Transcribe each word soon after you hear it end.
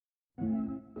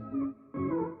Hello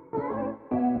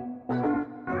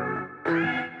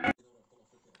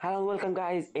and welcome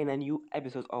guys in a new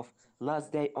episode of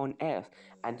Last Day on Earth,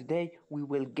 and today we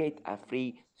will get a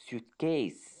free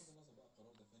suitcase.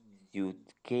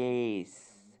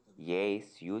 Suitcase. Yes,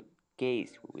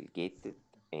 suitcase. We will get it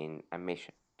in a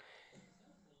mission.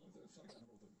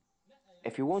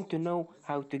 If you want to know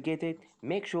how to get it,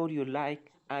 make sure you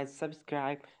like and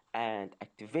subscribe and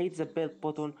activate the bell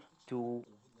button to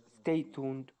stay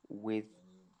tuned with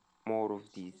more of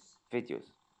these videos.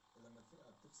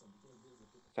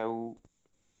 So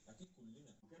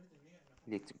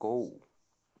let's go.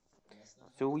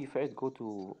 So we first go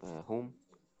to home.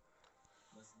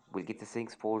 We'll get the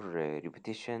things for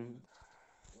repetition.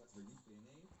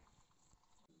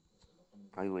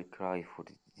 I will cry for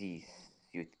these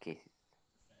suitcases.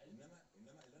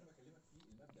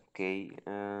 Okay,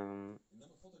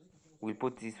 we'll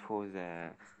put this for the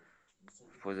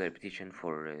repetition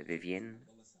for Vivien,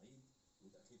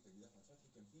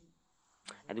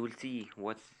 and we'll see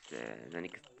what's the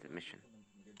next mission.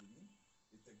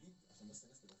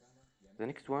 The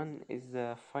next one is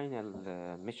the final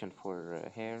mission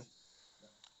for her,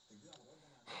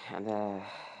 and I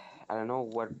don't know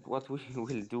what we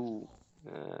will do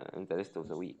in the rest of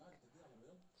the week.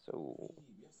 So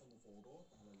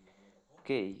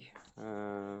okay,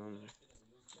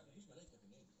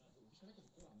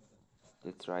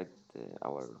 let's ride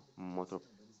our motorbike.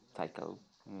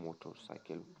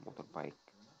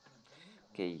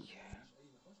 Okay.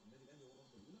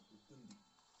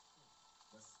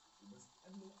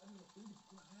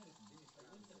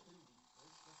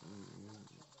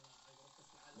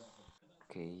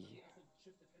 Okay,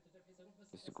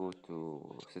 let's go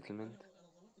to settlement.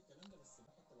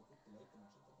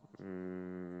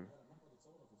 Mm,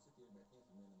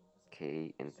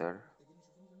 okay, enter.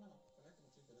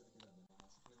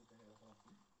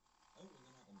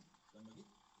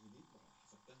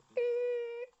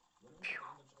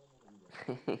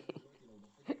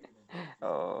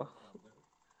 Oh,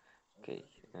 okay.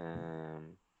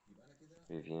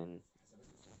 Vivien.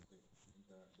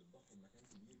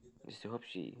 Just hope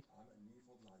she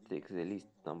takes the least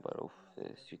number of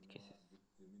suitcases.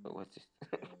 Oh, what's this?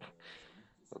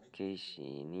 Okay,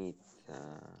 she needs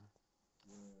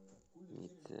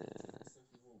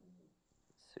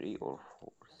three or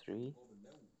four. Three.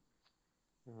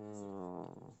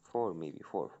 Four maybe.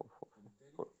 Four.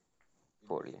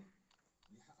 Yeah.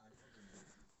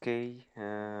 Okay.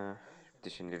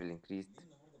 Repetition level increased.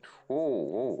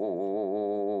 Oh.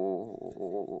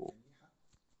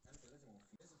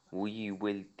 We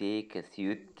will take a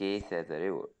suitcase as a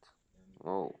reward.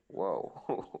 Oh, wow.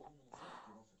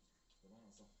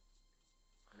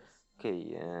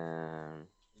 Okay,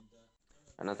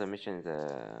 another mission is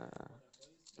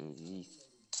in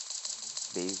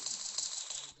this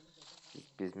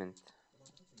basement.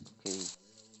 Okay,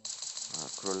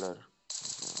 crawler,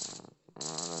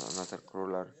 another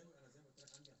crawler.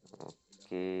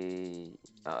 Okay,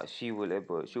 she will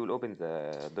open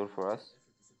the door for us.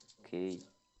 Okay,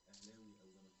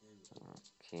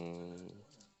 okay.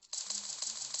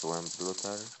 Swamp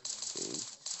blotter. Okay,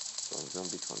 swamp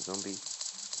zombie.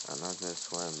 Another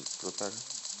swamp blotter.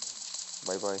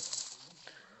 Bye bye.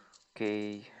 Okay.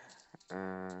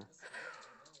 Uh,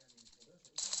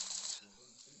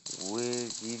 where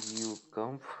did you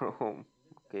come from?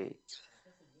 Okay.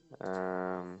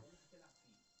 Um,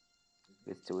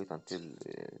 let's wait until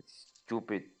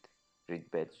stupid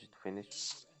red badge to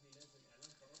finish.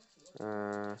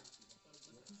 Uh,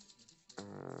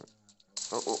 uh,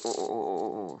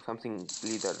 oh, something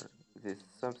leader. This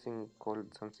something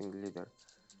called something leader.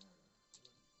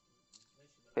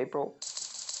 Hey, bro.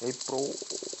 Hey, bro.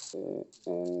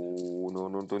 Oh, no,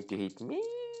 no, don't hit me.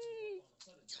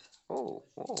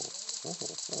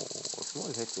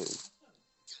 Small hit.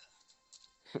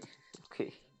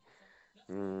 Okay.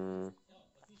 Mm,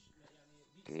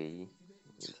 okay.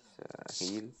 Let's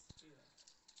heal.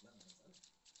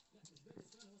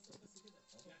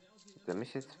 The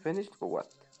mission is finished or what?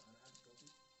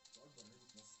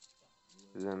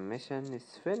 The mission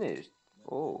is finished.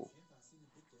 Oh.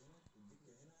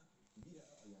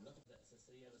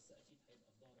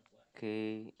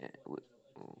 Okay.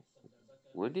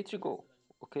 Where did you go?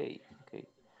 Okay.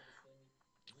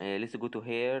 Let's go to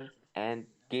here and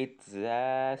get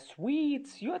the sweet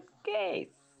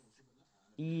suitcase.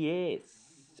 Yes.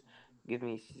 Give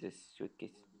me the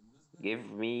suitcase. Give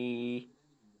me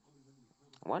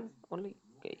one only.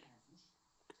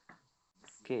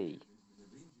 Okay.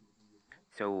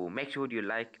 So make sure you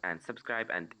like and subscribe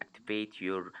and activate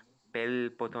your bell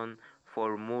button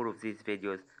for more of these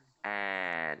videos,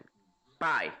 and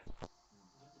bye.